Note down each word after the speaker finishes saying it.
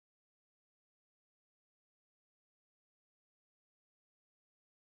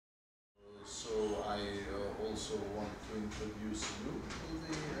So I also want to introduce you to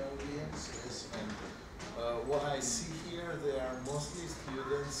the audience. Yes, and what I see here, they are mostly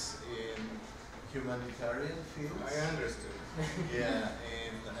students in humanitarian fields. I understood. Yeah,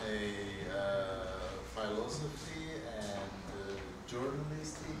 in a philosophy and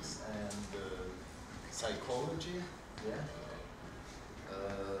journalistics and psychology. Yeah.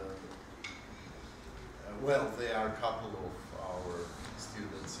 Well, there are a couple of our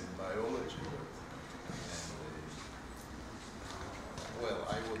students in biology, well,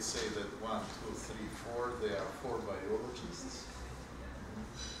 I would say that 1, 2, 3, 4, there are 4 biologists.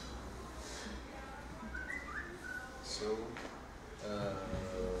 So,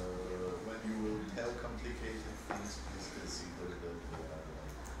 when you will tell complicated things, please consider that they are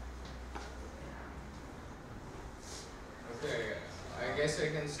like... Okay, I guess I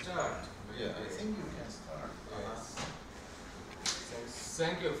can start. Yeah, I think you can start. Yes.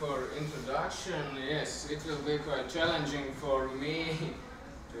 Thank you for introduction. Yes, it will be quite challenging for me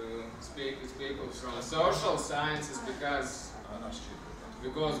to speak with people from social sciences because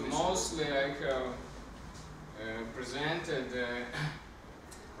mostly I have presented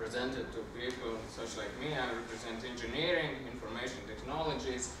to people such like me. I represent engineering, information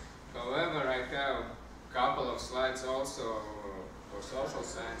technologies. However, I have a couple of slides also for social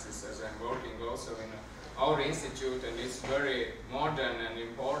sciences, as I'm working also in our institute, and it's very modern and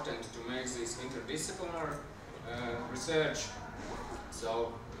important to make this interdisciplinary research.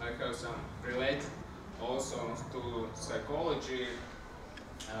 So I have some related also to psychology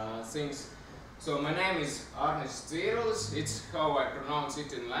things. So my name is Arnis Cirulis. It's how I pronounce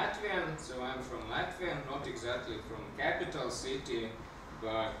it in Latvian. So I'm from Latvia, not exactly from capital city,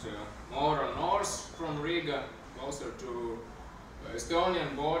 but more on north from Riga, closer to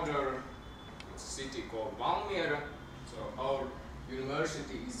Estonian border. It's a city called Valmiera. So our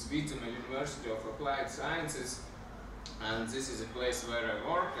university is Vidzeme University of Applied Sciences, and this is a place where I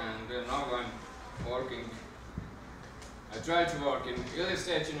work. And now I'm working. I try to work in Ilya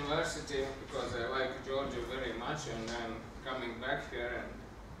State University because I like Georgia very much, and I'm coming back here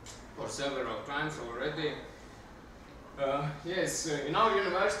for several times already. Yes, in our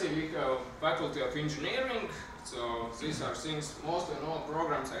university we have Faculty of Engineering, so these are things, most in all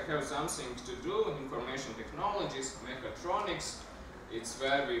programs I have something to do, information technologies, mechatronics. It's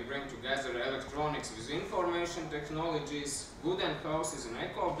where we bring together electronics with information technologies, wooden houses and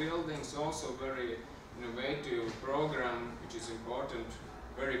eco buildings, also very innovative program which is important.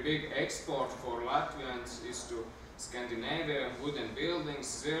 Very big export for Latvians is to Scandinavia, wooden buildings,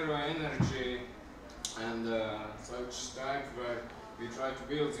 zero energy, and such type where we try to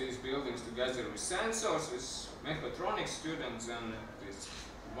build these buildings together with sensors, with mechatronics students and these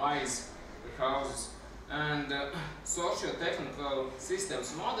wise houses. And socio-technical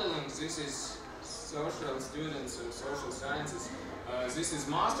systems modeling, this is social students and social sciences. This is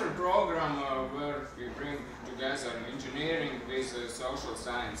master program where we bring together engineering with social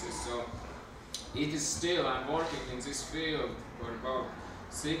sciences. So it is still, I'm working in this field for about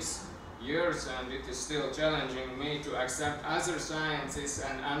 6 years, and it is still challenging me to accept other sciences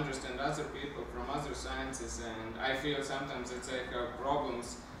and understand other people from other sciences, and I feel sometimes that I have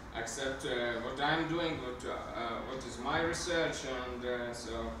problems accept what I'm doing, what is my research, and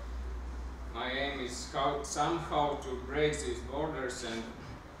so my aim is somehow to break these borders and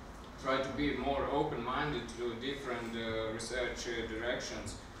try to be more open-minded to different research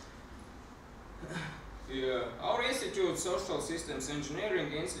directions. Our institute, Social Systems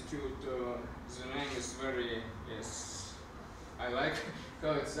Engineering Institute, the name is very, yes, I like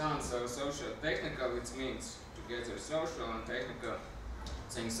how it sounds, so social-technical, it means together social and technical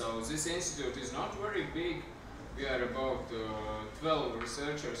things. So this institute is not very big. We are about 12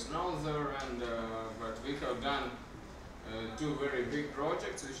 researchers now there, and but we have done 2 very big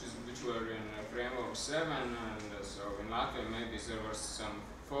projects which were in Framework 7, and so in Latvia maybe there was some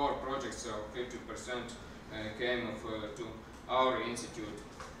 4 projects, so 50% came to our institute.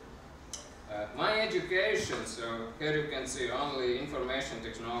 My education, so here you can see only information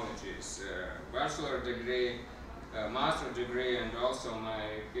technologies, bachelor degree, master degree, and also my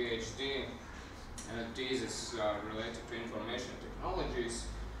PhD thesis are related to information technologies.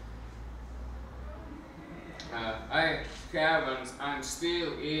 I have and I'm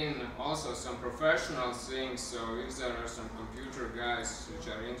still in also some professional things, so if there are some computer guys which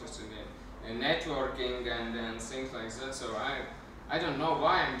are interested in networking and things like that, so I don't know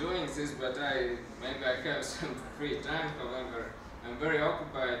why I'm doing this, but maybe I have some free time. However, I'm very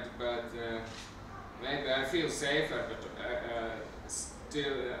occupied, but maybe I feel safer. But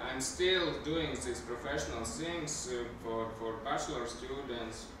I'm still doing these professional things for bachelor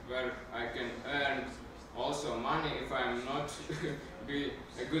students, where I can earn also money if I'm not be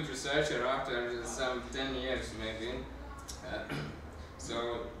a good researcher after some 10 years maybe.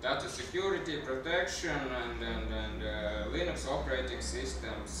 So data security, protection, and Linux operating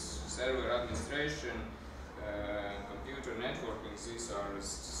systems, server administration, computer networking, these are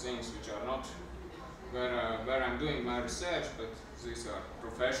things which are not where I'm doing my research, but these are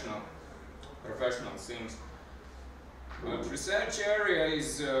professional things. But research area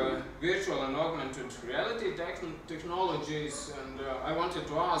is virtual and augmented reality technologies, and I wanted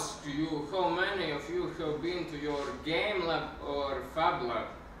to ask you, how many of you have been to your game lab or fab lab?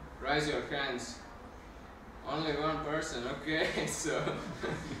 Raise your hands. Only one person, okay. So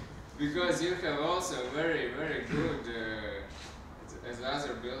because you have also very good as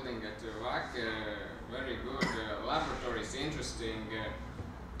other building at WAC, very good laboratories, interesting,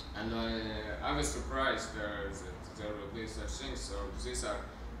 and I was surprised that there will be such things. So these are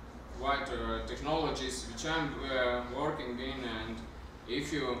quite technologies which I'm working in, and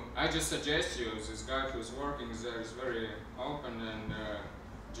if you, I just suggest you, this guy who's working there is very open, and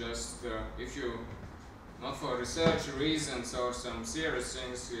just if you, not for research reasons or some serious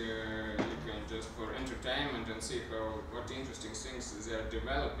things, you can just for entertainment and see what interesting things they are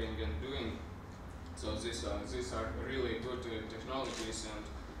developing and doing. So these are really good technologies, and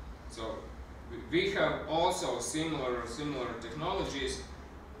so we have also similar technologies,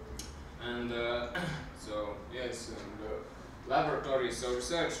 and so yes, and laboratories, so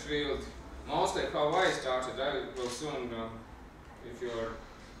research field. Mostly how I started. I will soon, if you're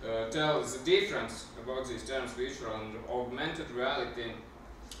tell the difference about these terms, virtual and augmented reality.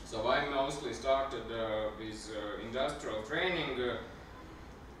 So I mostly started with industrial training,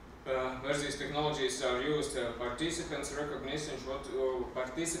 where these technologies are used. Participants recognition,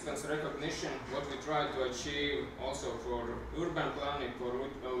 what we try to achieve, also for urban planning, for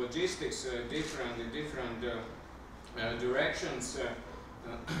logistics, different directions.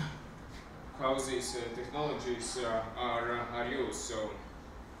 How these technologies are used. So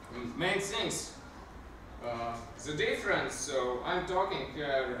main things, the difference. So I'm talking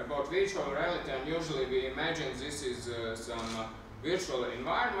here about virtual reality, and usually we imagine this is some virtual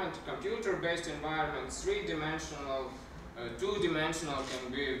environment, computer-based environment, three-dimensional, two-dimensional can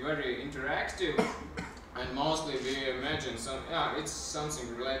be very interactive, and mostly we imagine it's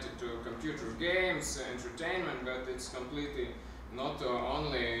something related to computer games, entertainment, but it's completely not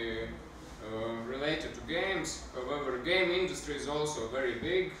only related to games. However, game industry is also very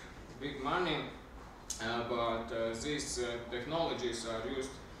big money, but these technologies are used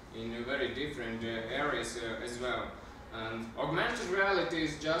in very different areas as well. And augmented reality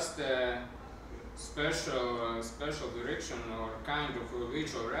is just a special direction or kind of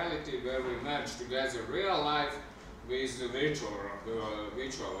virtual reality where we merge together real life with virtual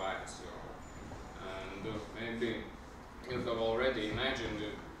life. So, and maybe you have already imagined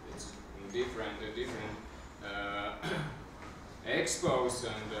it's different expos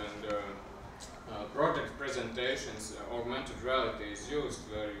and project presentations. Augmented reality is used,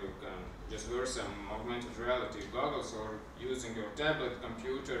 where you can just wear some augmented reality goggles, or using your tablet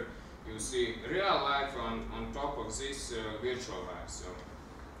computer, you see real life on top of this virtual life. So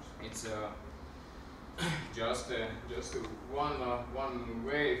it's just one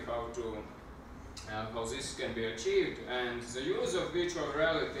way how this can be achieved. And the use of virtual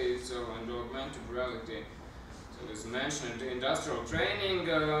reality and augmented reality, so is mentioned industrial training,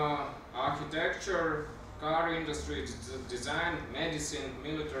 architecture, car industry, design, medicine,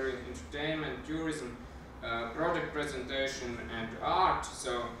 military, entertainment, tourism, product presentation, and art.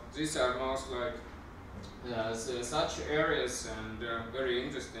 So these are most like such areas, and very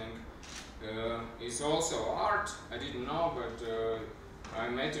interesting. Is also art. I didn't know, but I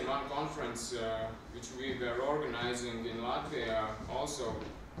met in one conference which we were organizing in Latvia. Also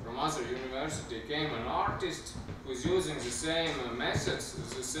from other university came an artist who's using the same methods,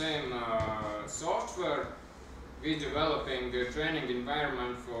 the same software. We developing a training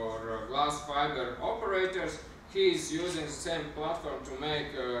environment for glass fiber operators. He is using the same platform to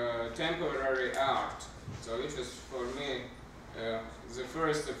make temporary art. So it was for me the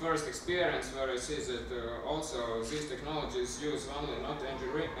first experience where I see that also these technologies use only not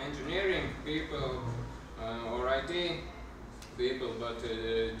engineering people or IT people, but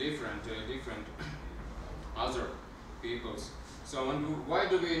different other peoples. So why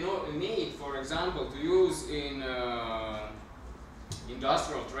do we need, for example, to use in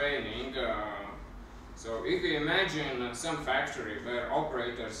industrial training So if you imagine some factory where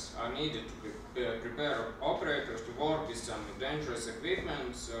operators are needed to prepare operators to work with some dangerous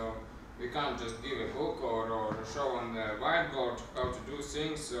equipment, so we can't just give a book or show on the whiteboard how to do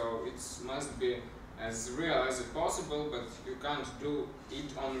things, so it must be as real as possible, but you can't do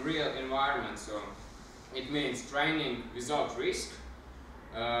it on real environment. So it means training without risk,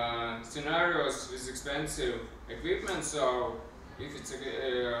 scenarios with expensive equipment. So if it's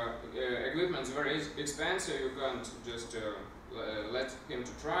equipment is very expensive, you can't just let him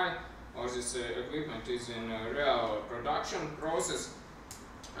to try, or this equipment is in a real production process.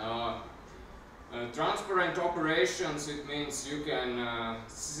 Transparent operations, it means you can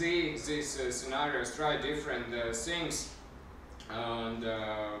see these scenarios, try different things, and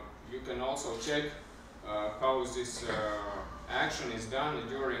you can also check how this action is done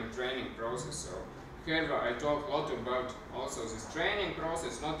during training process. So here I talk a lot about also this training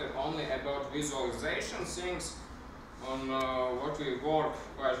process, not only about visualization things, on what we work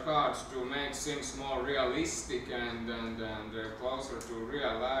quite hard to make things more realistic and closer to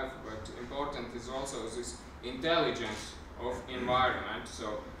real life, but important is also this intelligence of environment.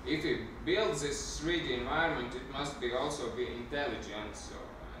 So if we build this 3D environment, it must be also be intelligent. So,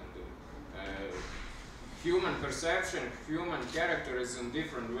 and human perception, human character is in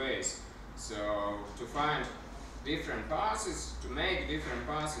different ways. So to find different passes, to make different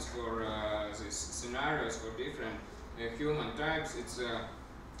passes for these scenarios for different human types, it's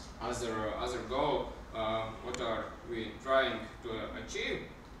other goal. What are we trying to achieve?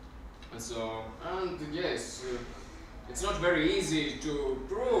 And so, and yes, it's not very easy to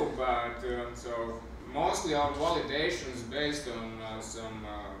prove, but so mostly our validation is based on some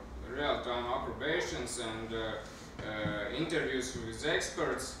real-time observations and interviews with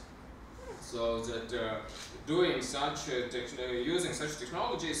experts. So that doing such using such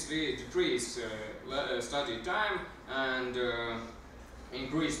technologies, we decrease study time and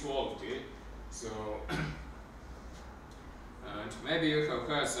increase quality. So and maybe you have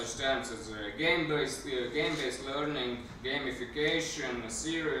heard such terms as game-based learning, gamification,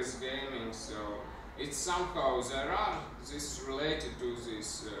 serious gaming. So it's somehow this is related to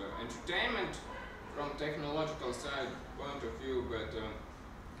this entertainment from technological side point of view, but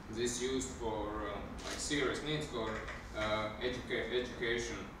this used for like serious needs for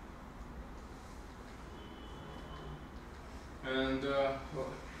education. And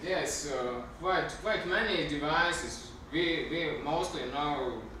yes, quite many devices. We mostly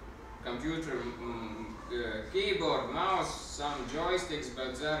know computer, keyboard, mouse, some joysticks,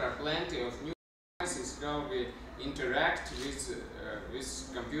 but there are plenty of new devices how we interact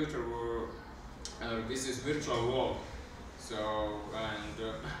with computer or with this virtual world. So,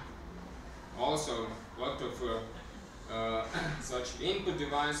 and also a lot of such input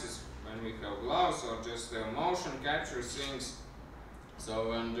devices when we have gloves or just motion capture things.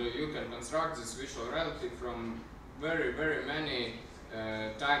 So, and you can construct this virtual reality from very many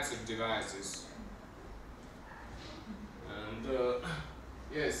types of devices. And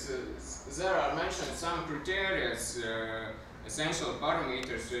yes, there are mentioned some criteria, essential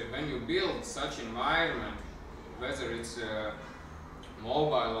parameters when you build such environment, whether it's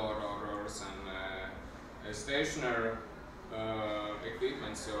mobile or some stationary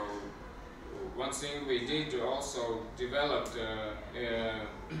equipment. So one thing we did also developed a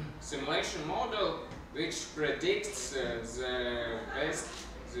simulation model which predicts the best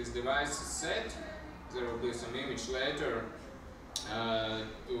this device is set. There will be some image later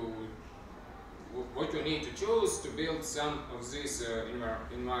to what you need to choose to build some of these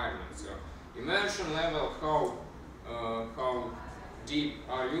environments. So immersion level, how deep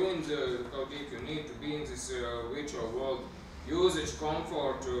are you in how deep you need to be in this virtual world. Usage,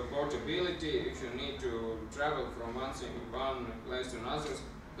 comfort, portability, if you need to travel from one place to another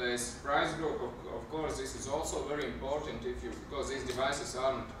place. Price group, of course, this is also very important because these devices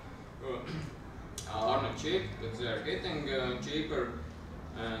are not cheap, but they are getting cheaper,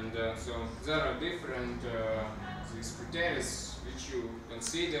 and so there are different these criteria which you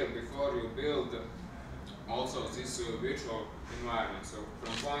consider before you build also this virtual environment. So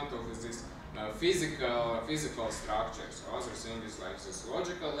from point of this physical structure. So other thing is like this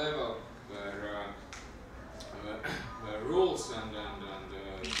logical level where rules and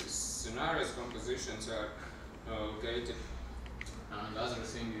scenarios compositions are located, and other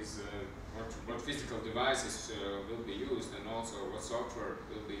thing is what physical devices will be used, and also what software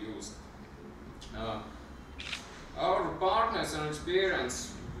will be used. Our partners and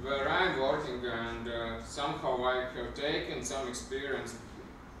experience where I'm working, and somehow I have taken some experience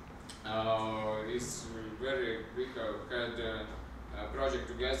is we have had project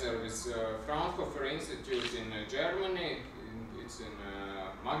together with Fraunhofer Institute in Germany. It's in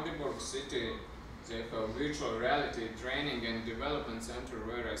Magdeburg city. They have virtual reality training and development center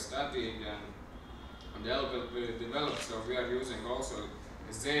where I studied and developed. So we are using also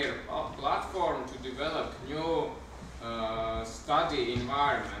their platform to develop new study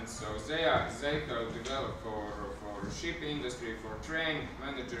environments. So they have developed for ship industry, for train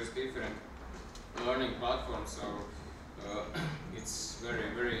managers, different learning platforms. So it's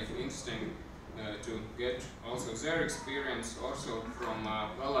very interesting to get also their experience, also from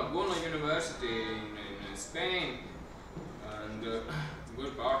La Laguna University in Spain, and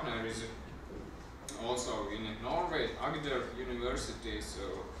good partner is also in Norway, Agder University.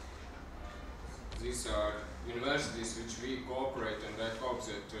 So these are universities which we cooperate, and I hope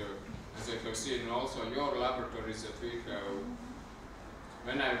that, as I have seen also your laboratories, that we have,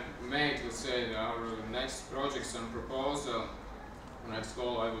 when I make, let's say, our next projects and proposal, next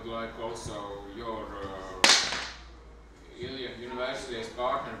call, I would like also your university as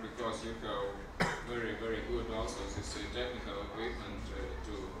partner, because you have very good also this technical equipment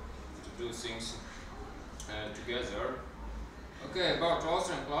to do things together. Okay, about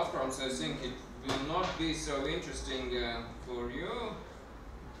Austrian platforms, I think it will not be so interesting for you.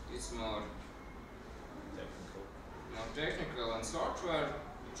 It's more technical and software,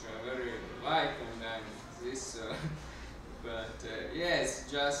 which I very like, and this. But yes,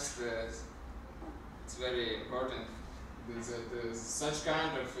 just it's very important that such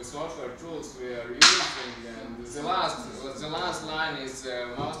kind of software tools we are using. And the last line is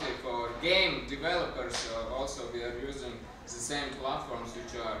mostly for game developers. Also, we are using the same platforms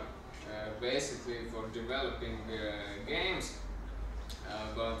which are basically for developing games.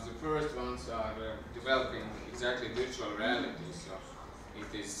 But the first ones are developing exactly virtual reality. So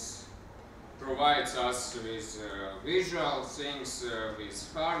it is provides us with visual things,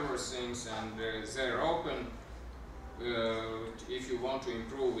 with hardware things, and they're open if you want to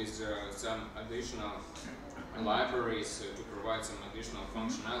improve with some additional libraries to provide some additional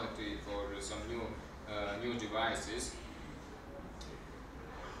functionality for some new devices.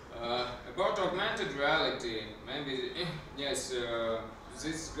 About augmented reality, maybe yes,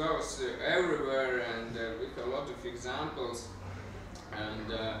 this goes everywhere, and we have a lot of examples.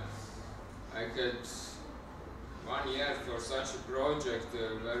 And I had 1 year for such a project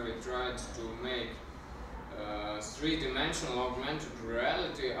where we tried to make three-dimensional augmented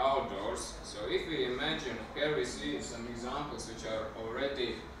reality outdoors. So if we imagine, here we see some examples which are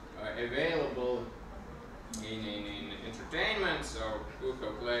already available in entertainment. So who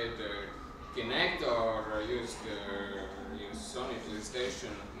have played Kinect or used Sony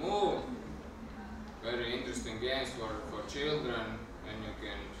PlayStation Move. Very interesting games for children, and you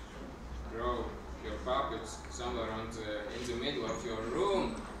can draw your puppets somewhere in the middle of your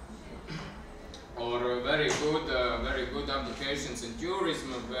room. Or very good applications in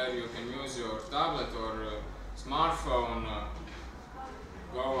tourism, where you can use your tablet or smartphone,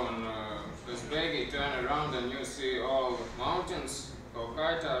 go on Uzbeki, turn around, and you see all mountains. How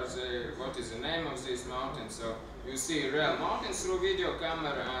high are they? What is the name of these mountains? So you see real mountains through video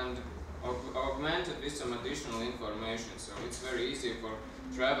camera and augmented with some additional information. So it's very easy for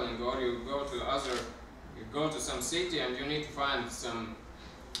traveling, or you go to some city and you need to find some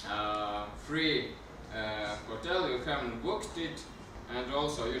free hotel, you haven't booked it, and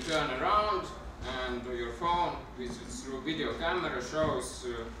also you turn around and your phone through video camera shows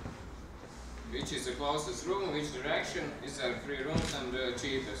which is the closest room, which direction is there free rooms, and the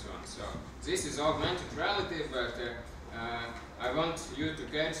cheapest one. So this is augmented reality, but I want you to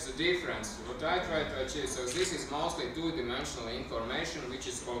catch the difference. What I try to achieve, so this is mostly two-dimensional information which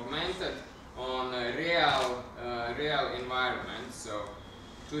is augmented on a real environment. So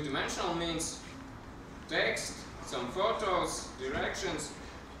two-dimensional means text, some photos, directions,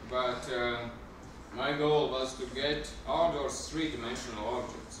 but my goal was to get outdoors three-dimensional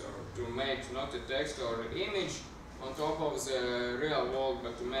objects, so to make not a text or image on top of the real world,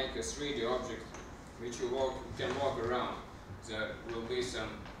 but to make a 3D object which you can walk around. There will be some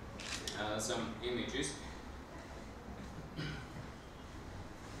images.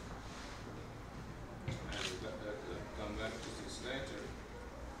 I'll come back to this later.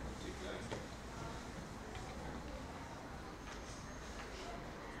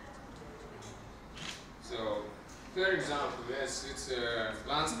 So, for example, yes, it's a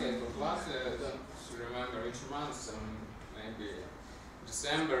landscape of Latvia. I don't remember which month, maybe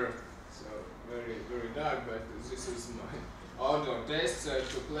December. So very dark, but this is my outdoor test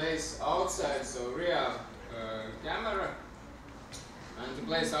to place outside. So real camera, and to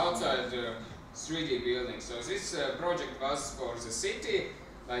place outside 3D buildings. So this project was for the city,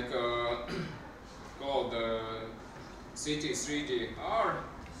 like called City 3D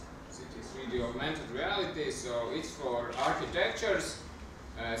City 3D Augmented Reality. So it's for architectures,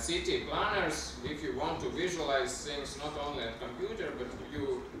 city planners. If you want to visualize things not only at computer, but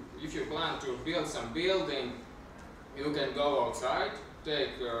if you plan to build some building, you can go outside, take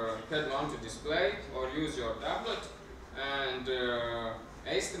a head-mounted display, or use your tablet and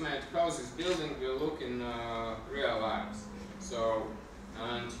estimate how this building will look in real life. So,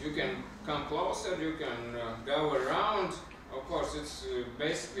 and you can come closer, you can go around. Of course, it's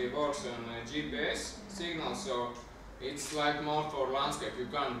basically works on GPS signal, so it's like more for landscape. You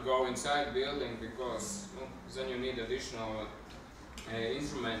can't go inside building because then you need additional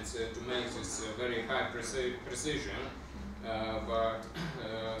instruments to make this very high precision. But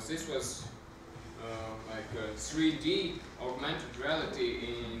this was like 3D augmented reality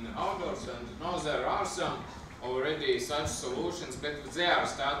in outdoors, and now there are some already such solutions, but they are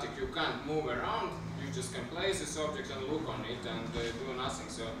static. You can't move around. You just can place this object and look on it and do nothing.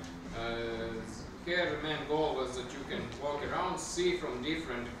 So here the main goal was that you can walk around, see from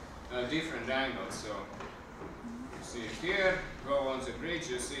different angles. So you see here, go on the bridge,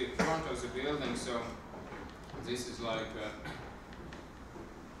 you see front of the building. So this is like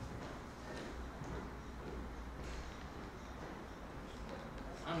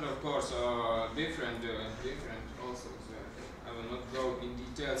and of course different also. I will not go in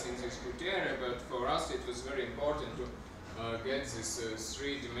details in this criteria, but for us it was very important to get this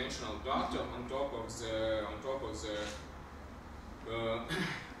three-dimensional data on top of the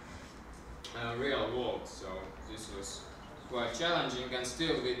real world. So this was quite challenging, and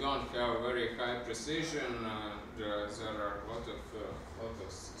still we don't have very high precision. There are a lot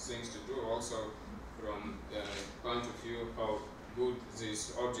of things to do, also from the point of view how good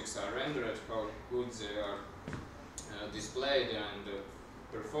these objects are rendered, how good they are displayed, and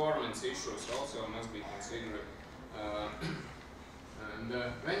performance issues also must be considered. And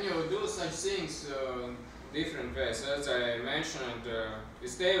when you do such things different ways, as I mentioned,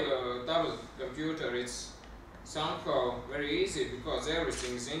 with tablet computer, it's somehow very easy because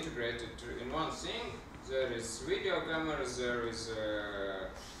everything is integrated in one thing. There is video cameras, there is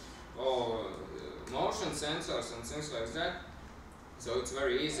all motion sensors and things like that. So it's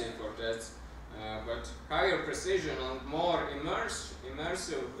very easy for that. But higher precision and more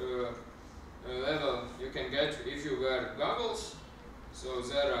immersive level you can get if you wear goggles. So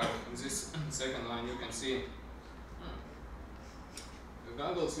there are, in this second line you can see the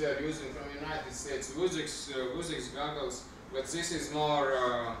goggles we are using from United States, Vuzix goggles, but this is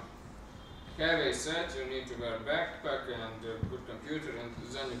more heavy set. You need to wear backpack and good computer, and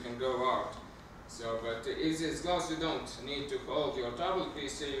then you can go out. So, but if this gloves, you don't need to hold your tablet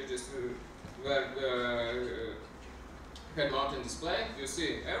PC, you just wear head-mounted display, you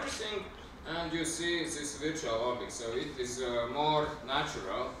see everything, and you see this virtual object. So it is more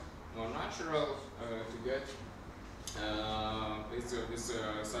natural to get with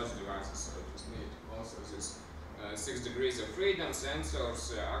such devices. So you just need also this 6 degrees of freedom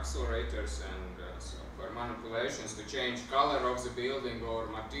sensors, accelerators, and so for manipulations to change color of the building or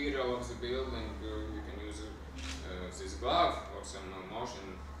material of the building, you can use this glove or some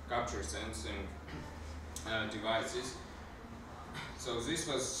motion capture sensing devices. So this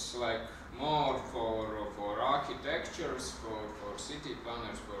was like more for architectures, for city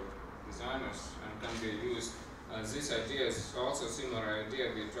planners, for designers, and can be used. This idea is also a similar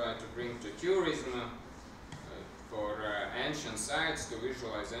idea we try to bring to tourism, for ancient sites, to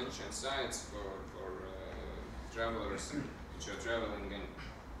visualize ancient sites for travelers which are traveling and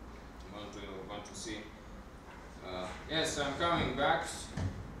want to see. Yes, I'm coming back,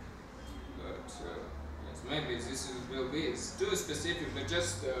 but yes, maybe this will be too specific, but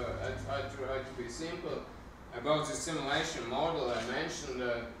just I try to be simple about the simulation model. I mentioned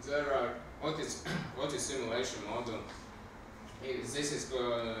there are what is simulation model. This is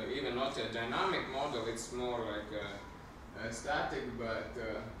even not a dynamic model, it's more like a static, but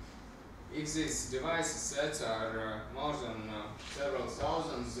if these device sets are more than several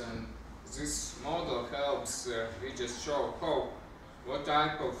thousands, and this model helps, we just show what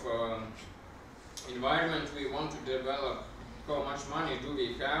type of environment we want to develop, how much money do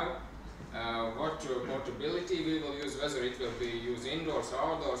we have, what portability we will use, whether it will be used indoors,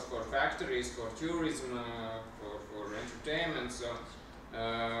 outdoors, for factories, for tourism, for entertainment. So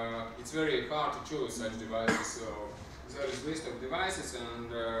it's very hard to choose such devices. So there is a list of devices, and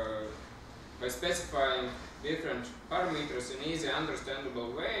by specifying different parameters in easy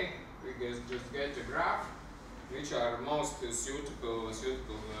understandable way, we just get a graph which are most suitable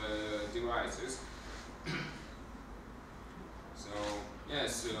devices. devices. So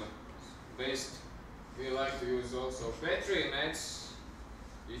yes, we like to use also Petri nets.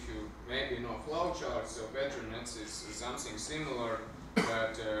 If you maybe know flowcharts, so Petri nets is something similar,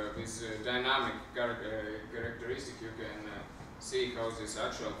 but with dynamic characteristic you can see how this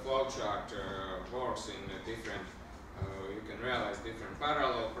actual flowchart works in different. You can realize different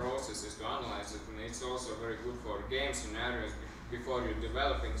parallel processes to analyze it, and it's also very good for game scenarios. Before you're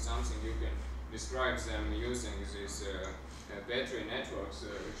developing something, you can describe them using these Petri networks,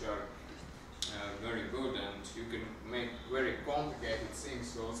 which are very good, and you can make very complicated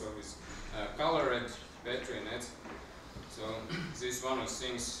things also with colored Petri nets. So this is one of the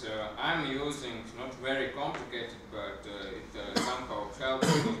things I'm using, not very complicated, but it somehow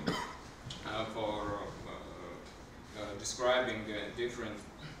helps me for describing different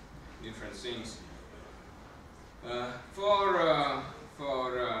things. For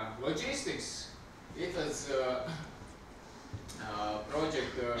logistics, it was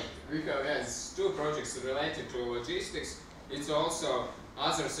project. We have two projects related to logistics. It's also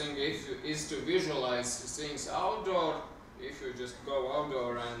other thing is to visualize things outdoor. If you just go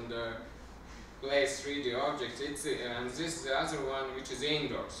outdoor and place 3D objects, and this is the other one which is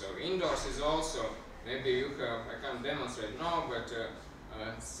indoors. So indoors is also, maybe you have, I can't demonstrate now, but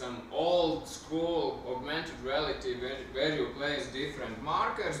some old school augmented reality where you place different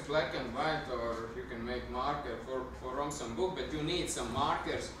markers, black and white, or you can make marker from some book, but you need some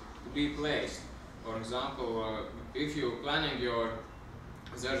markers to be placed. For example, if you're planning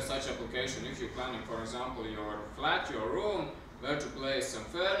there's such application, if you're planning, for example, your flat, your room, where to place some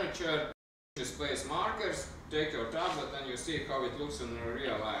furniture, just place markers, take your tablet and you see how it looks in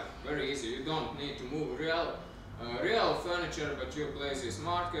real life. Very easy, you don't need to move real furniture, but you place these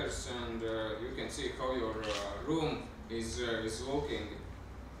markers and you can see how your room is looking.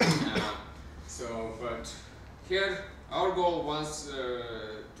 But here our goal was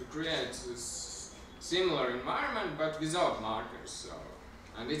to create this similar environment but without markers. So,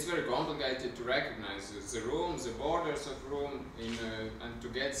 and it's very complicated to recognize the room, the borders of room, and to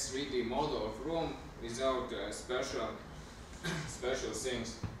get 3D model of room without special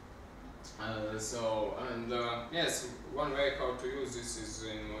things. Yes, one way how to use this is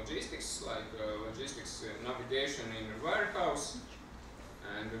in logistics, like logistics navigation in a warehouse,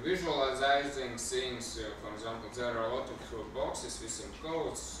 and visualizing things. For example, there are a lot of boxes with some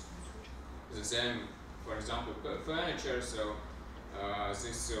codes, the same, for example, furniture. So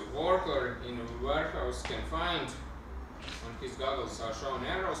this worker in a warehouse can find, on his goggles are shown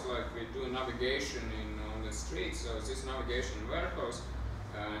arrows like we do navigation on the street. So this navigation warehouse,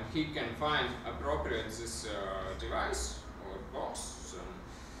 he can find appropriate this device or box,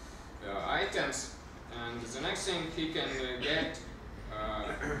 items, and the next thing he can get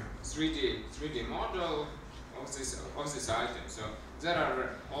 3D model of this item. So there are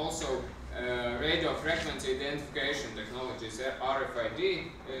also radio frequency identification technologies.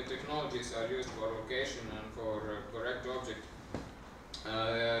 RFID technologies are used for location and for correct object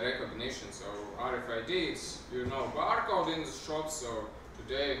recognition. So RFID, it's, barcode in the shop. So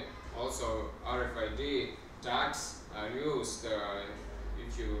today also RFID tags are used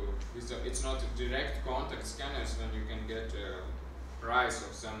it's not a direct contact scanners when you can get a price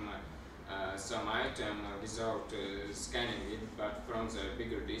of some item without scanning it, but from the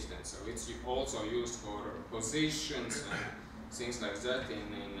bigger distance. So it's also used for positions and things like that in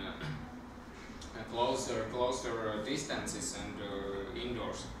closer distances and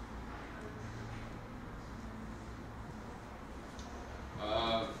indoors.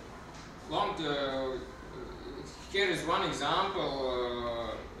 Here is one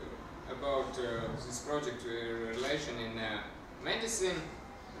example about this project relation in medicine.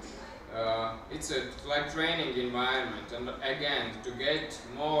 It's a like training environment, and again, to get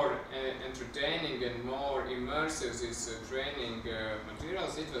more entertaining and more immersive these training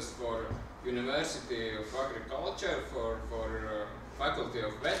materials, it was for University of Agriculture, for Faculty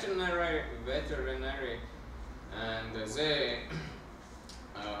of Veterinary, and they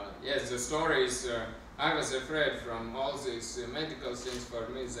yes, the story is, I was afraid from all these medical things. For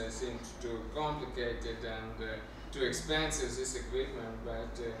me they seemed too complicated and too expensive, this equipment,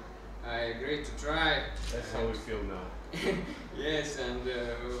 but I agreed to try. That's how we feel now. Yes, and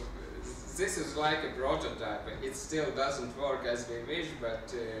this is like a prototype. It still doesn't work as we wish,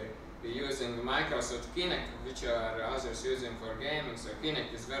 but we're using Microsoft Kinect, which are others using for gaming. So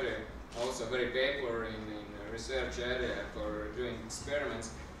Kinect is also very popular in research area for doing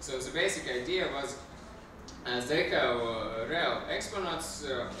experiments. So the basic idea was, they have real exponents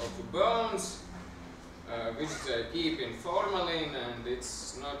of bones which they keep in formalin, and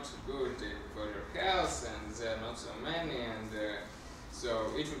it's not good for your health, and there are not so many, and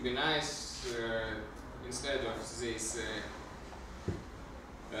so it would be nice instead of these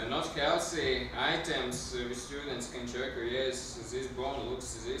not healthy items which students can check, yes, this bone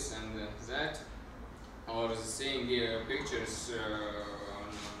looks this and that, or seeing pictures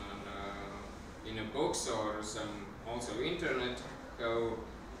in a books or some also internet, how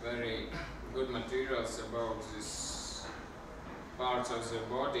very good materials about this parts of the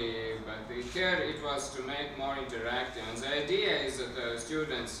body, but here it was to make more interactive. And the idea is that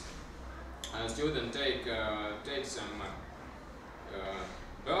student take some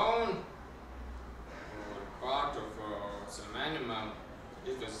bone or part of some animal.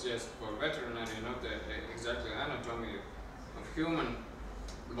 It was just for veterinary, not exactly anatomy of human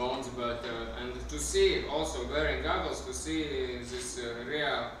bones, but and to see, also wearing goggles, to see this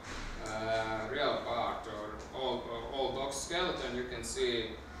real part or all dog skeleton. You can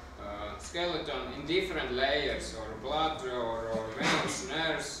see skeleton in different layers, or blood or veins,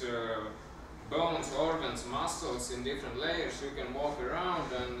 nerves, bones, organs, muscles in different layers. You can walk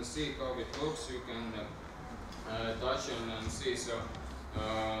around and see how it looks. You can touch and see. So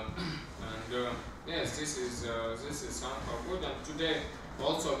yes, this is somehow good. And today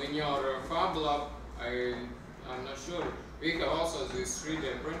also in your Fab Lab, I'm not sure. We have also these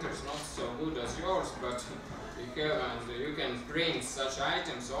 3D printers, not so good as yours, but we have, and you can print such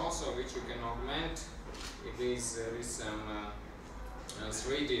items also, which you can augment with some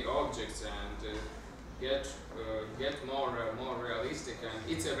 3D objects and get more realistic.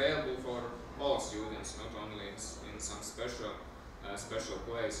 And it's available for all students, not only in some special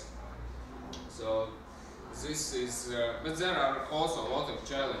place. So this is, but there are also a lot of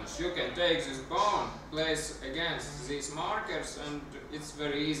challenges. You can take this bone, place against these markers, and it's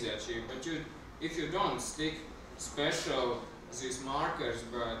very easy to achieve. But if you don't stick special these markers,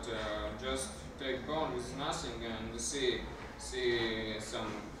 but just take bone with nothing and see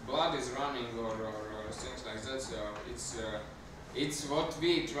some blood is running or things like that. So it's what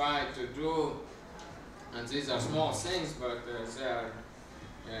we try to do, and these are small things, but they are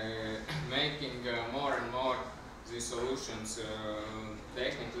making more and more these solutions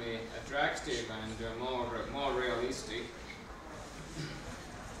technically attractive and more realistic.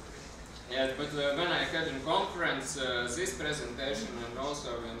 Yes, but when I had in conference this presentation, and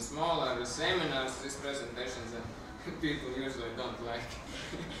also in smaller seminars, these presentations, people usually don't like.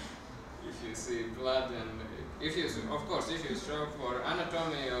 If you see blood, and if you, of course, if you show for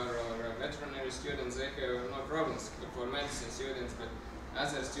anatomy or veterinary students, they have no problems. But for medicine students, but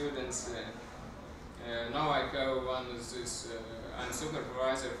other students, now I have one. I'm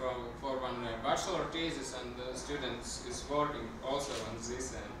supervisor for one bachelor thesis, and the student is working also on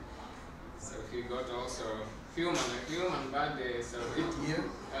this, and so he got also a human body. So Here?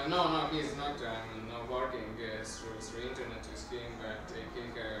 No, he's not. I'm not working through internet with him, but he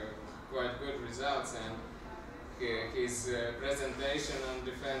had quite good results, and his presentation on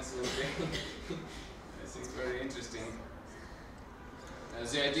defense will be, I think, very interesting.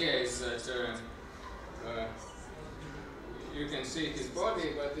 The idea is that you can see his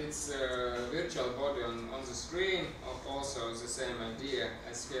body, but it's a virtual body on the screen. Also the same idea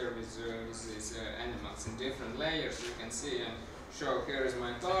as here with these animals in different layers. You can see and show, here is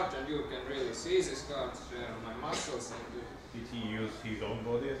my heart, and you can really see this heart, my muscles. And did he use his own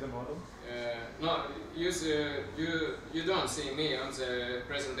body as a model? No, you don't see me on the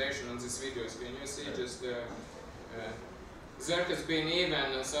presentation on these videos. When you see just there has been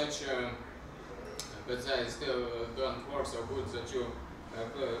even such, but they still don't work so good, that you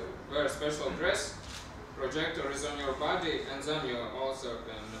wear a special dress, projector is on your body, and then you also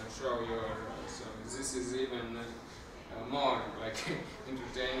can show your, so this is even more like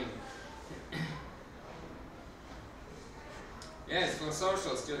entertaining. Yes, for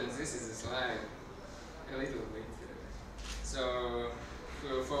social students, this is a slide a little bit. So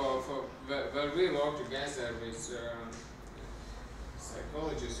for where we work together with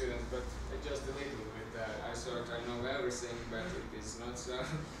psychology students, but just a little bit. I thought I know everything, but it is not so.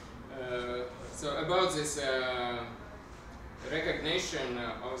 So about this recognition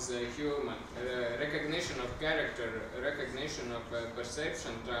of the human, recognition of character, recognition of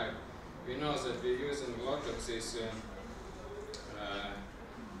perception type, we know that we're using a lot of these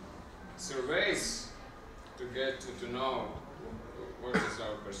surveys to get to know what is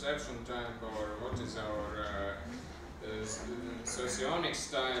our perception type, or what is our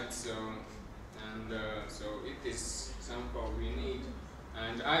socionics type. So it is somehow we need.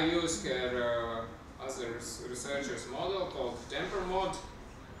 And I use here other researchers' model called temper mod.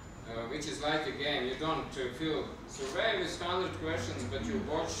 which is like a game. You don't fill survey with 100 questions, but you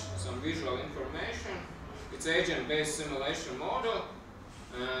watch some visual information. It's agent-based simulation model,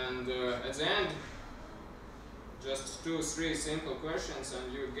 and at the end, just 2-3 simple questions,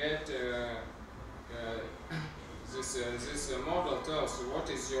 and you get this model tells you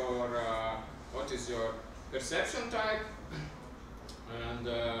what is your perception type and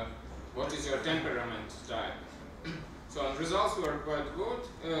what is your temperament type. So the results were quite good,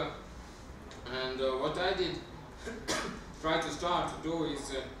 and what I did try to start to do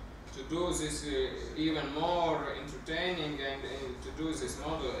is to do this even more entertaining and to do this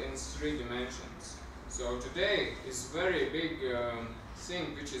model in 3 dimensions. So today is very big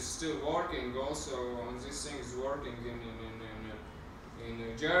thing which is still working. Also, this thing is working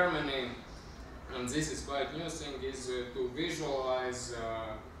in Germany, and this is quite new thing, is to visualize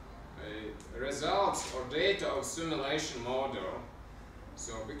results or data of simulation model.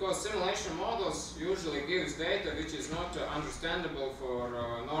 So, because simulation models usually gives data which is not understandable for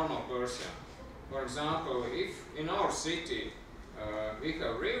a normal person. For example, if in our city we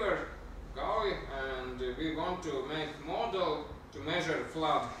have river, Gaui, and we want to make model to measure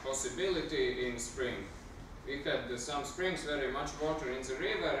flood possibility in spring. We had some springs, very much water in the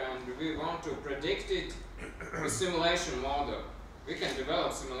river, and we want to predict it with simulation model. We can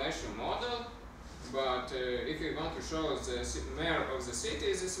develop simulation model, but if we want to show the mayor of the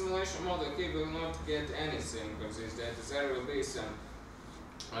city the simulation model, he will not get anything of this data. There will be some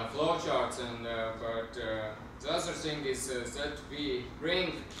flowcharts, and but the other thing is that we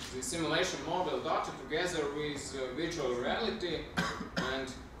bring the simulation model data together with virtual reality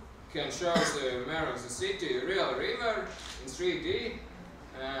and can show the mayor of the city real river in 3D,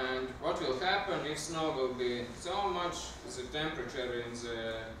 and what will happen if snow will be so much, the temperature in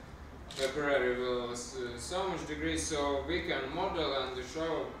the February will so much degrees, so we can model and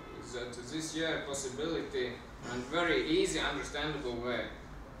show that this year possibility and very easy understandable way.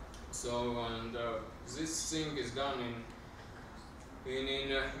 So, and this thing is done in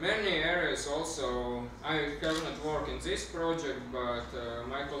many areas also. I have not worked in this project, but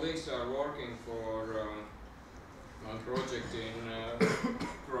my colleagues are working for a project in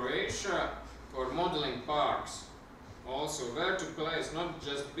Croatia for modeling parks. Also, where to place, not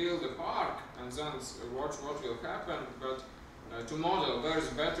just build a park and then watch what will happen, but to model where is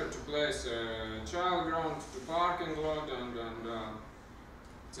better to place a child ground, to parking lot, and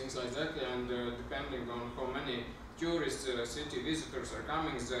things like that, and depending on how many tourists, city visitors are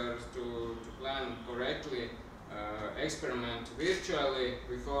coming there, to plan correctly, experiment virtually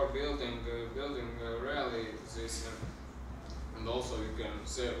before building really this, and also you can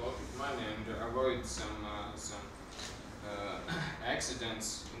save a lot of money and avoid some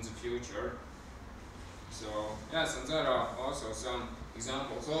accidents in the future. So yes, and there are also some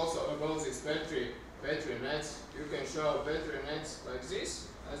examples also about these Petri nets. You can show Petri nets like this,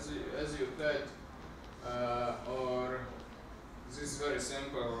 as you had, or this very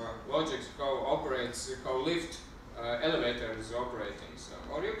simple logic how lift elevator is operating. So,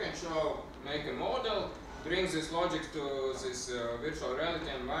 or you can make a model, bring this logic to this virtual reality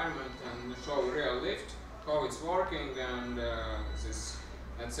environment and show real lift, how it's working, and this,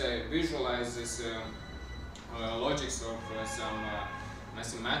 let's say, visualize this logics of some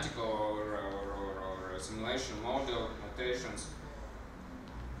mathematical or simulation model notations.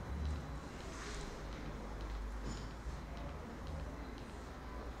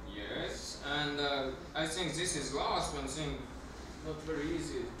 Yes, and I think this is last one thing, not very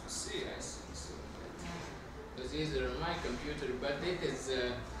easy to see, I think, so it's easier on my computer, but it is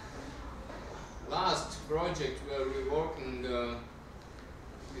the last project where we're working.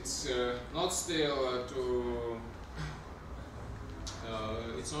 It's not still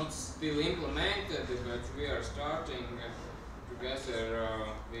it's not still implemented, but we are starting together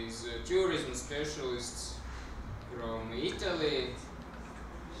with tourism specialists from Italy,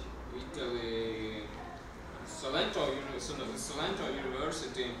 Salento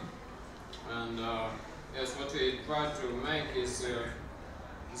University, and yes, what we try to make is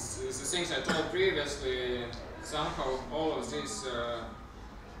the things I told previously. Somehow all of these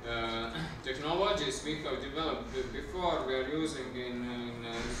technologies we have developed before we are using in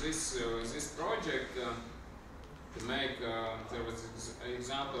this project to make. There was an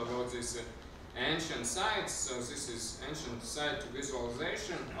example about this ancient sites. So this is ancient site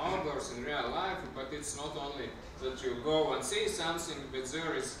visualization outdoors in real life, but it's not only that you go and see something, but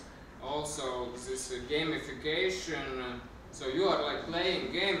there is also this gamification. So you are like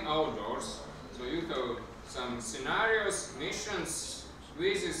playing game outdoors. So you have some scenarios, missions,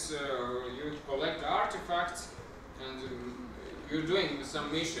 quizzes, you collect artifacts, and you're doing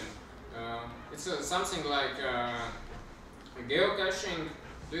some mission. It's something like geocaching.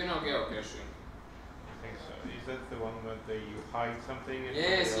 Do you know geocaching? I think so. Is that the one that you hide something? And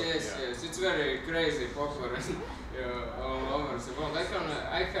Yes, somebody else- yes, yeah. yes. It's very crazy, popular all over the world.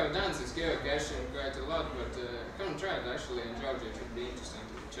 I have done this geocaching quite a lot, but I haven't tried actually in Georgia. It would be interesting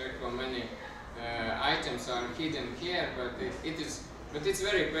to check how many items are hidden here, but but it's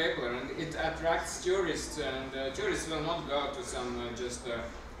very popular and it attracts tourists, and tourists will not go to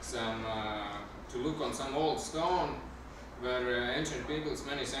to look on some old stone where ancient peoples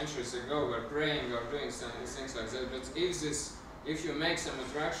many centuries ago were praying or doing some things like that. But if you make some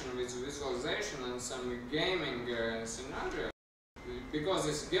attraction with visualization and some gaming scenario, because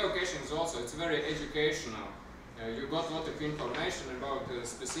this geocaching is also, it's very educational. You got a lot of information about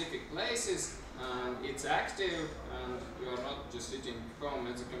specific places, and it's active, and you are not just sitting home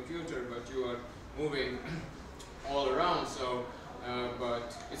at the computer, but you are moving all around. So,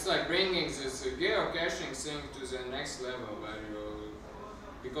 but it's like bringing this geocaching thing to the next level,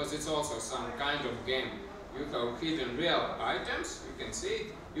 because it's also some kind of game. You have hidden real items, you can see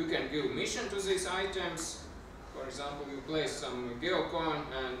it, you can give mission to these items. For example, you place some geocoin,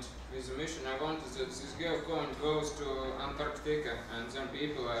 and with the mission I want that this geocoin goes to Antarctica, and then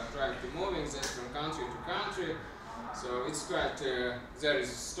people are trying to moving this from country to country. So it's quite, there is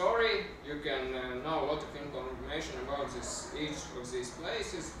a story, you can know a lot of information about each of these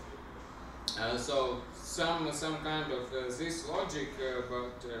places. So some kind of this logic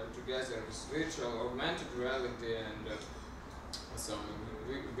about together with virtual, augmented reality, and some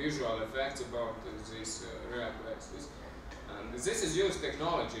visual effects about these real places. And this is used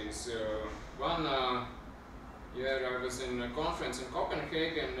technologies. One year I was in a conference in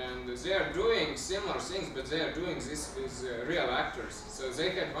Copenhagen, and they are doing similar things, but they are doing this with real actors. So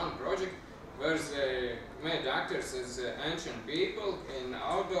they had one project where they made actors as ancient people in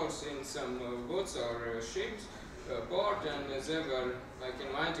outdoors in some woods or ships port, and they were like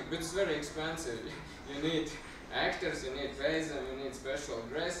inviting, but it's very expensive. You need actors, you need pay them, you need special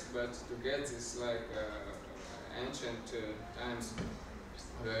dress, but to get this like ancient times,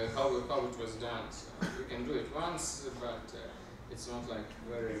 how it was done. So you can do it once, but it's not like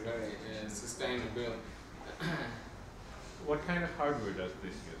very sustainable. What kind of hardware does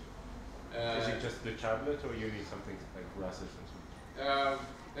this use? Is it just the tablet, or you need something like glasses and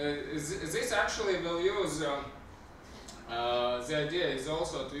something? This actually will use, the idea is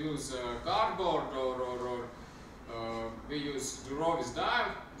also to use cardboard or we use Durovis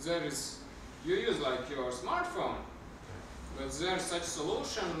dive. You use like your smartphone, but there's such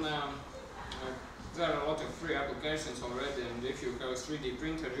solution. There are a lot of free applications already, and if you have a 3D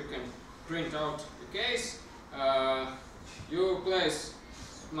printer, you can print out the case. You place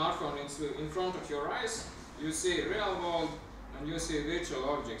smartphone in front of your eyes, you see real world and you see virtual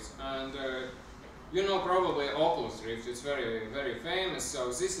objects, and you know probably Oculus Rift, it's very famous. So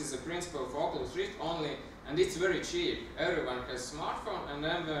this is the principle of Oculus Rift only, and it's very cheap. Everyone has smartphone, and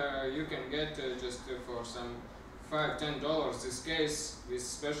then you can get just for some $5–10 this case with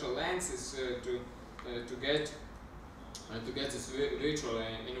special lenses to get this virtual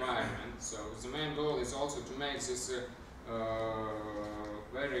environment. So the main goal is also to make this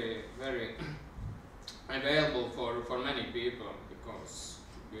very available for many people, because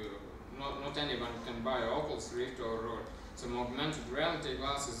not anyone can buy Oculus Rift or some augmented reality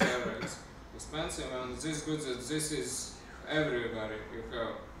glasses. There it's expensive, and this is good that this is everywhere. You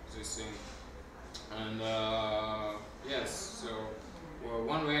have this thing, and yes. So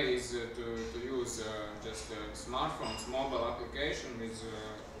one way is to use just smartphones, mobile application with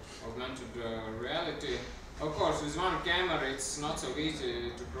augmented reality. Of course, with one camera it's not so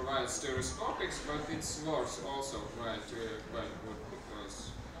easy to provide stereoscopics, but it works also quite good,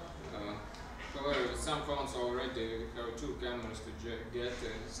 because however, some phones already have 2 cameras to get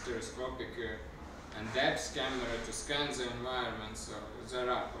a stereoscopic and depth camera to scan the environment, so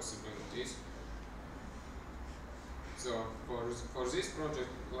there are possibilities. So for this project,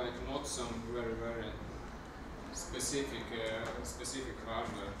 like not some very specific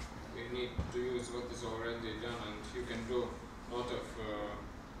hardware. We need to use what is already done, and you can do a lot of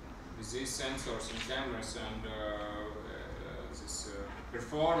with these sensors and cameras, and this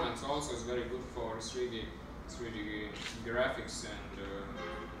performance also is very good for 3D graphics, and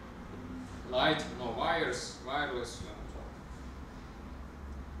light, no wires, wireless.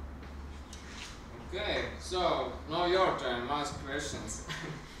 Okay, so now your turn. Ask questions.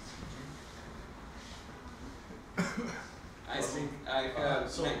 I think I have.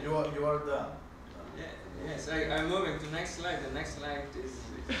 So you are done. Yeah, yes, I'm moving to next slide. The next slide is.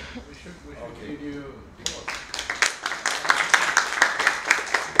 We should give you.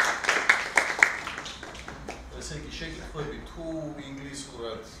 ესე იგი შეკითხვები თუ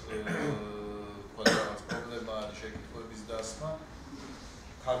ინგლისურად რაღაც პრობლემა არის შეკითხვების დასმა,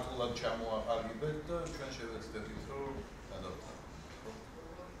 ქართულად ჩამოაყალიბეთ და ჩვენ შევეცდებით რომ გადავხართ.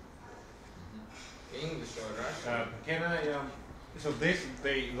 English or Russian? Can I? So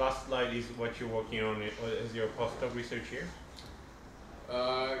the last slide is what you're working on as your postdoc research here.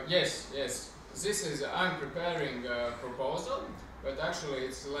 Yes. This is I'm preparing a proposal, but actually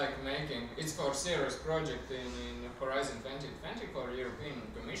it's like it's for serious project in Horizon 2020 for European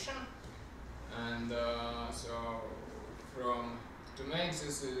Commission, and so to make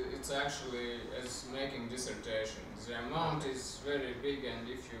this it's actually as making dissertation. The amount is very big, and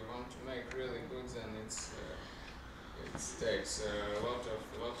if you want to make really good, then it takes a lot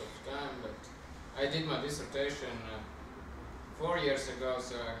of time. But I did my dissertation 4 years ago,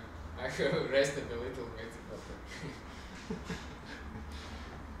 so I have rested a little bit.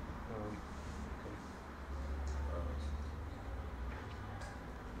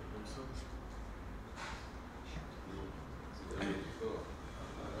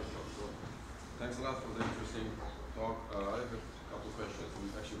 Thanks a lot for the interesting talk. I have a couple of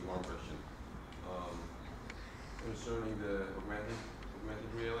questions, actually one question. Concerning the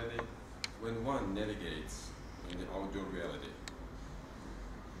augmented reality, when one navigates in the outdoor reality,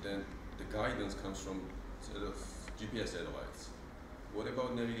 then the guidance comes from sort of GPS satellites. What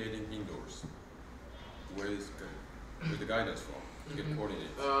about navigating indoors? Where is the guidance from? To get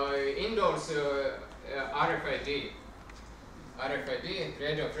coordinates? Indoors, RFID,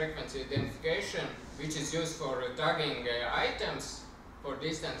 radio frequency identification, which is used for tagging items for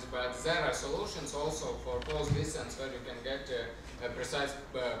distance, but there are solutions also for close distance where you can get a precise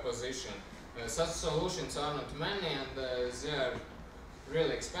position. Such solutions are not many, and they are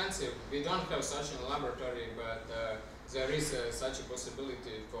really expensive. We don't have such in the laboratory, but there is such a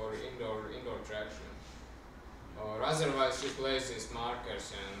possibility for indoor traction. Or otherwise, you place these markers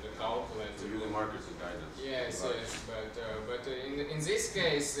and calculate. So using markers and guidance. Yes, but in this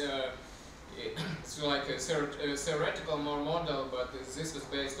case, it's like a theoretical model, but this was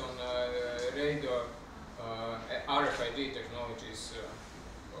based on radio RFID technologies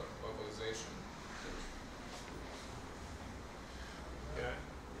for localization.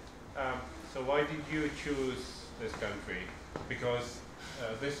 Yeah. So why did you choose this country? Because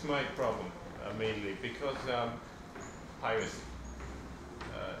this is my problem mainly, because piracy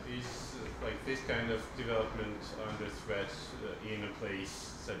is like this kind of development under threat in a place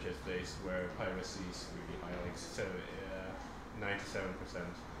such as this where piracy is really high, like 97%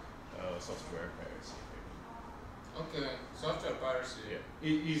 software piracy. Okay, software piracy. Yeah.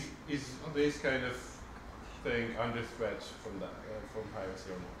 Is this kind of thing under threat from from piracy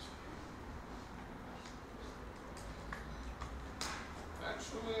or not?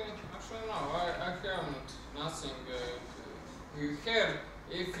 Actually no. I have nothing. Here,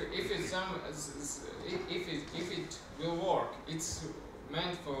 if it will work, it's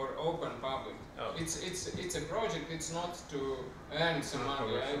meant for open public. Oh. It's a project. It's not to earn some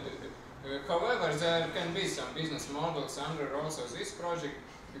money. However, there can be some business models under also this project,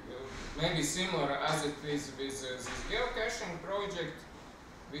 maybe similar as it is with this geocaching project,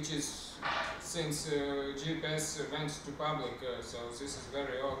 which is since GPS went to public, so this is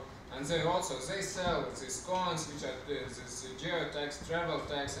very old. And they sell these coins, which are this geotags, travel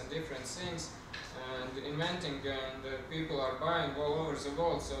tags, and different things, and inventing, and people are buying all over the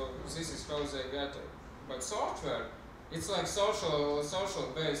world. So this is how they get it. But software, it's like social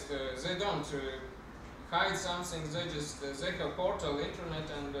based. They don't hide something. They have portal, internet,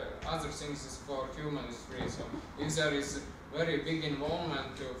 and other things is for human is free. So if there is very big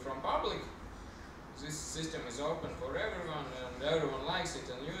involvement from public, this system is open for everyone, and everyone likes it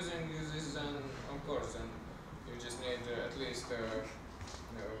and using this, and of course, and you just need at least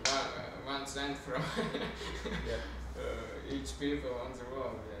 1 cent from each people on the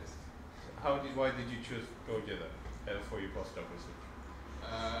world. Yes. Why did you choose Georgia for your postdoc research?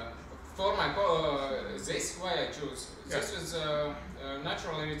 For my this why I choose. Yeah. This was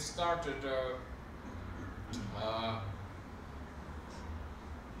naturally it started.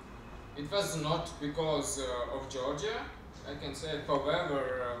 It was not because of Georgia, I can say. However,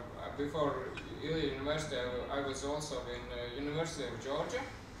 before University, I was also in University of Georgia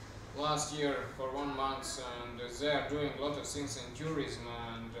last year for 1 month, and they are doing a lot of things in tourism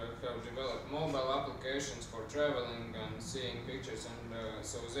and have developed mobile applications for traveling and seeing pictures, and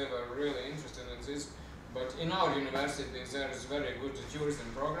so they were really interested in this. But in our university, there is very good tourism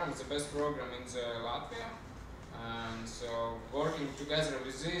program. It's the best program in Latvia. And so, working together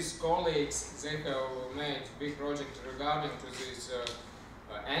with these colleagues, they have made big project regarding to this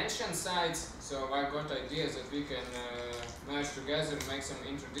ancient sites. So I got ideas that we can merge together, make some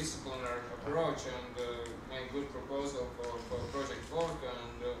interdisciplinary approach, and make good proposal for project work.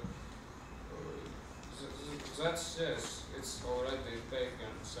 And that's, yes, it's already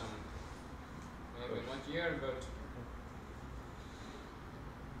taken some, maybe not year, but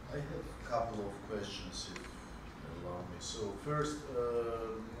I have a couple of questions, if you allow me. So first,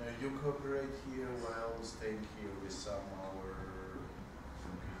 you cooperate here while staying here with some our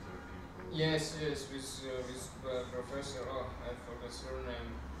computer people? yes, with Professor, oh, I forgot her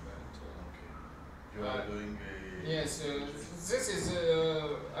name, but Okay. You are doing a... yes, this is,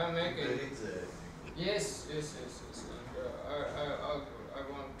 I'm making, yes, and I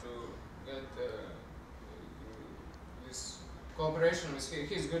want to get this cooperation with him.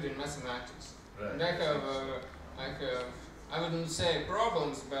 He's good in mathematics. Right. And I wouldn't say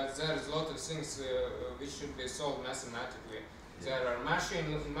problems, but there's a lot of things which should be solved mathematically. There are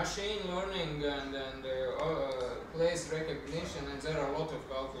machine learning and place recognition, and there are a lot of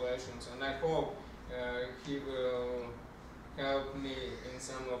calculations. And I hope he will help me in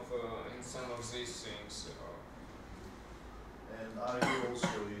some of these things. And are you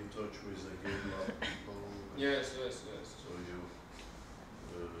also in touch with the game lab people? Yes. So you...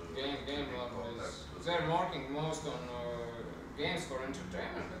 Game lab is, they're working most on games for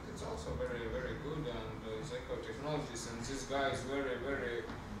entertainment, but it's also very, very good, and Eco Technologies, and this guy is very, very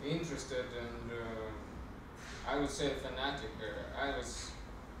interested, and I would say fanatic. I was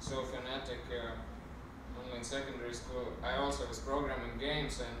so fanatic only in secondary school. I also was programming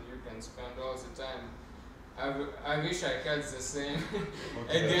games, and you can spend all the time. I wish I had the same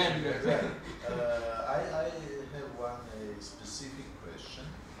again. I have one specific question.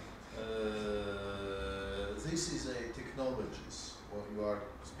 This is a technologies what you are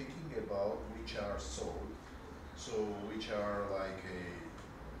speaking about, which are sold, so which are like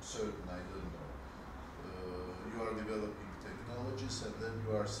a certain, I don't know, you are developing technologies and then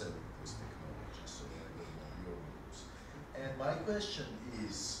you are selling these technologies, so I don't know your rules. And my question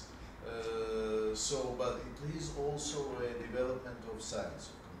is, but it is also a development of science,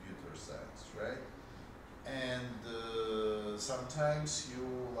 of computer science, right? And sometimes you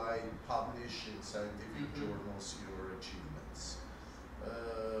like publish in scientific journals your achievements.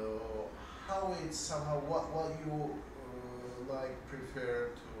 How it's somehow what you like prefer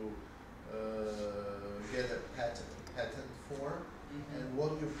to get a patent for, and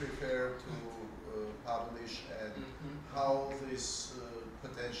what you prefer to publish, and how these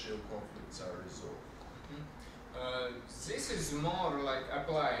potential conflicts are resolved. This is more like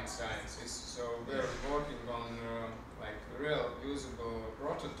applied sciences, so we're working on like real usable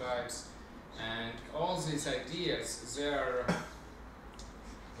prototypes, and all these ideas, they're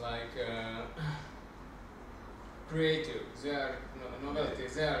like creative, they're novelty,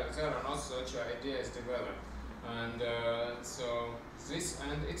 there are not such ideas developed, and so this,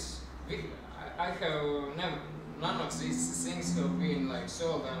 and it's big. I have never, none of these things have been like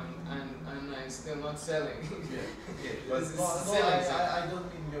sold, and I'm still not selling. But I don't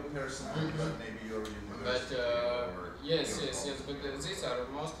mean your personal, but maybe your university. But yes, but these are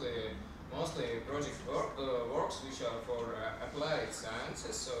mostly project works which are for applied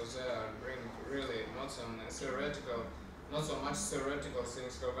sciences, so they are bring really not so much theoretical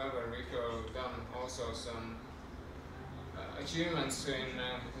things. However, we have done also some achievements in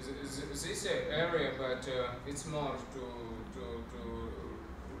this area, but it's more to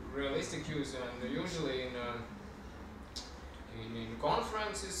realistic use, and usually in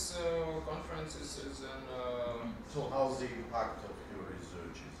conferences and. So how the impact of your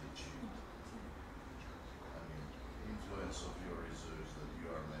research is achieved? I mean, influence of your research that you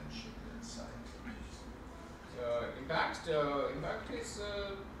are mentioning in science. Impact is,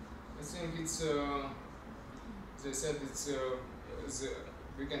 I think it's. As I said, it's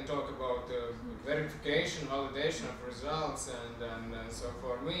we can talk about verification, validation of results, and so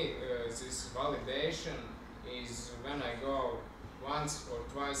for me, this validation is when I go once or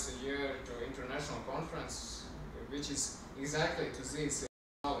twice a year to international conference, which is exactly to these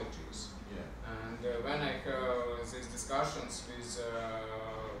technologies. And when I have these discussions with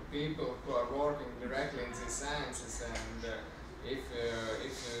people who are working directly in these sciences, and if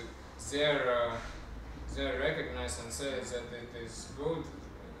they recognize and say that it is good,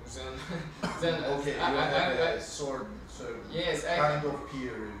 then okay, you have a sort yes, kind of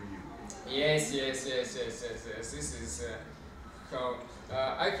peer review. Yes. This is how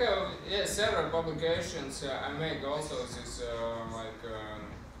I have several publications. I make also this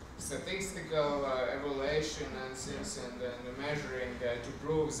statistical evaluation and things, and measuring to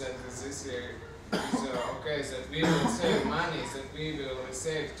prove that this is okay, that we will save money, that we will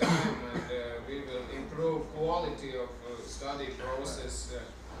save time, and we will improve quality of study process.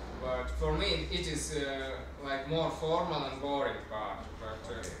 But for me, it is like more formal and boring part.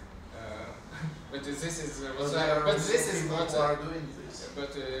 But this is what people are doing this.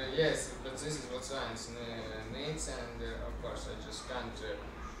 But yes, but this is what science needs, and of course I just can't.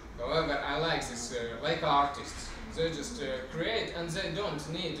 However, I like this, like artists. They just create, and they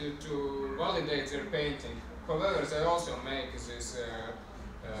don't need to validate their painting. However, they also make these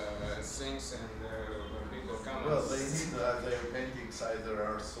things, and when people come. Well, they need that their paintings either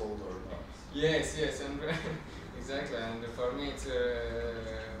are sold or not. Yes, and exactly. And for me, it's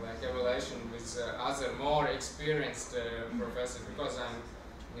like evaluation with other more experienced professors, because I'm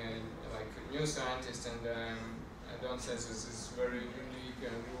like a new scientist, and I don't say this is very unique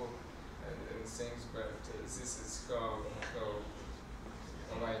and new things, but this is how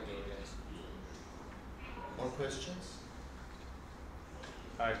I do it. More questions?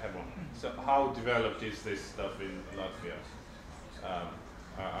 I have one. So how developed is this stuff in Latvia?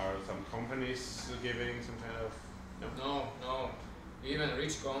 Are some companies giving some kind of... No. Even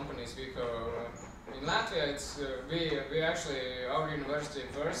rich companies, because in Latvia, it's we actually, our university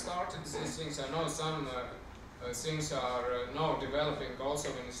first started these things. I know some things are now developing also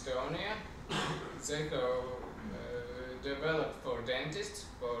in Estonia. They developed for dentists,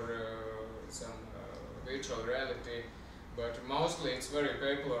 for some virtual reality, but mostly it's very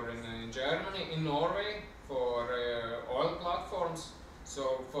popular in Germany, in Norway for oil platforms.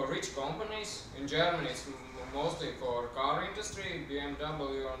 So for rich companies, in Germany it's mostly for car industry.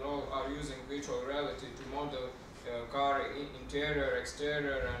 BMW and all are using virtual reality to model car interior,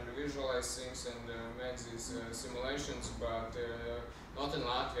 exterior, and visualize things and make these simulations, but not in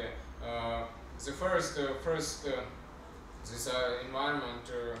Latvia. The first this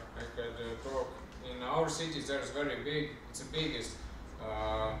environment I could talk in our city. There's very big. It's the biggest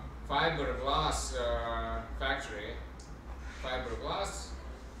fiberglass factory. Fiberglass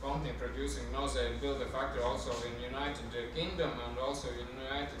company producing. Now they build a factory also in United Kingdom and also in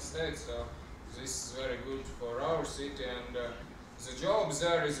United States. So this is very good for our city, and the job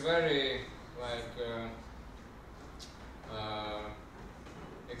there is very like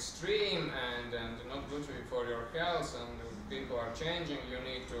extreme and not good for your health, and people are changing. You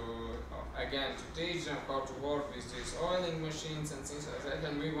need to again to teach them how to work with these oiling machines and things like that,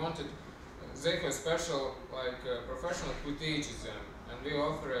 and we wanted they have special like professional who teaches them, and we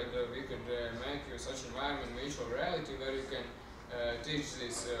offered we could make you such environment virtual reality where you can teach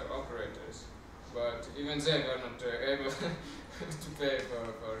these operators, but even they were not able to pay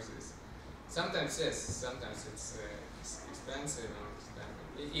for this. Sometimes yes, sometimes it's expensive,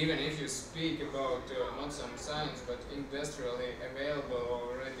 and even if you speak about not some science but industrially available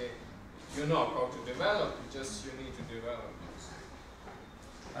already, you know how to develop, just you need to develop it.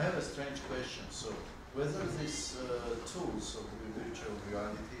 I have a strange question. So, whether these tools of virtual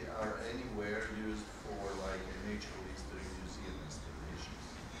reality are anywhere used for like a natural history museum installations?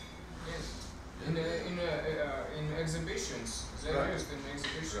 Yes. In exhibitions, they're used in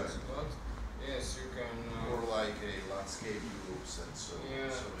exhibitions, Right. but yes, you can. Or like a landscape groups and so on. Yeah.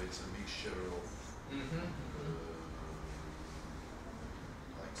 So it's a mixture of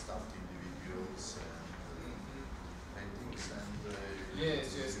like stuffed individuals and paintings and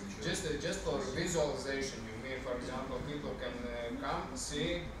Yes. Just for visualization, you mean, for example, people can come,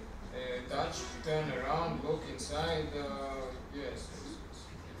 see, touch, turn around, look inside. Yes,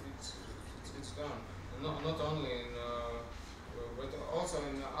 it's done. Not only in, but also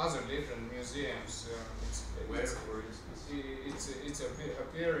in other different museums. where, for instance? It's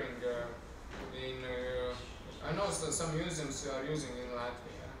appearing in. I know some museums are using in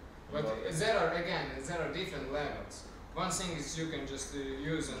Latvia, but there are different levels. One thing is you can just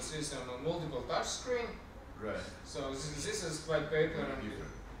use and see some multiple touch screen. Right. So this is quite popular.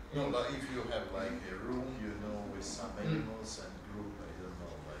 No, but if you have like a room, you know, with some animals and group, I don't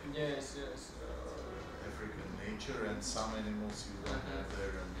know, like Yes. African nature, and some animals you don't have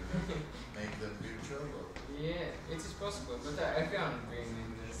there, and you make them virtual. Or? Yeah, it is possible, but I haven't been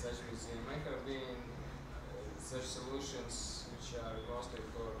in such museum. I have been such solutions which are mostly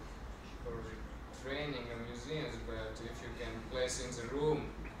for training in museums, but if you can place in the room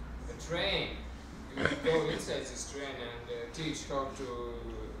a train, you can go inside this train and teach how to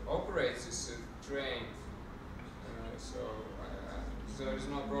operate this train. So there is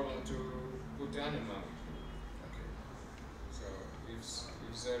no problem to put animal. Okay. So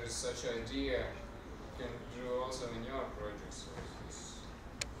if there is such idea, you can do also in your project. So it's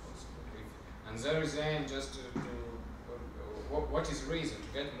possible. And there is aim just to what is reason to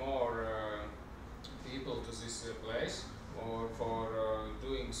get more people to this place or for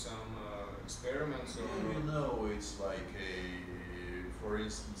doing some experiments? Or You know, it's like for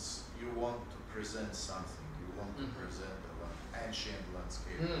instance, you want to present something. You want to present an ancient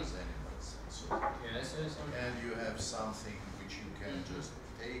landscape with animals and so on. yes, And you have something which you can just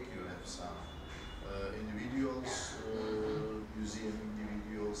take. You have some individuals, museum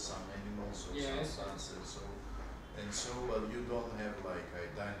individuals, some animals or some plants and so. And so, but you don't have like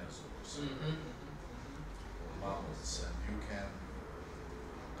dinosaurs or mammals, and you can.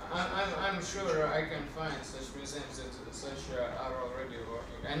 I'm sure I can find such museums that such are already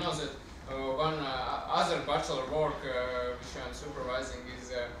working. I know that one other bachelor work which I'm supervising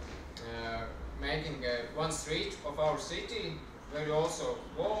is making one street of our city where you also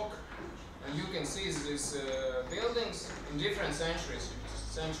walk and you can see these buildings in different centuries,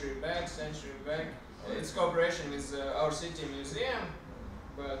 century back. It's cooperation with our city museum,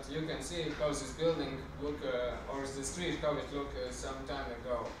 but you can see how this building look or the street how it looked some time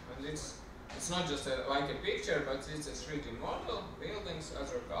ago, and it's not just like a picture, but it's a 3D model, buildings,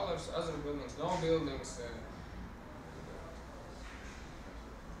 other colors, other buildings, no buildings.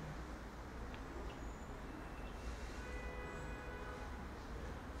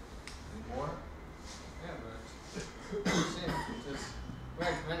 Any more? Yeah, but there's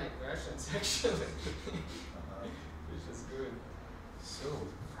quite many questions actually, which is good. So,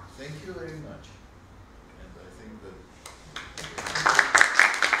 thank you very much.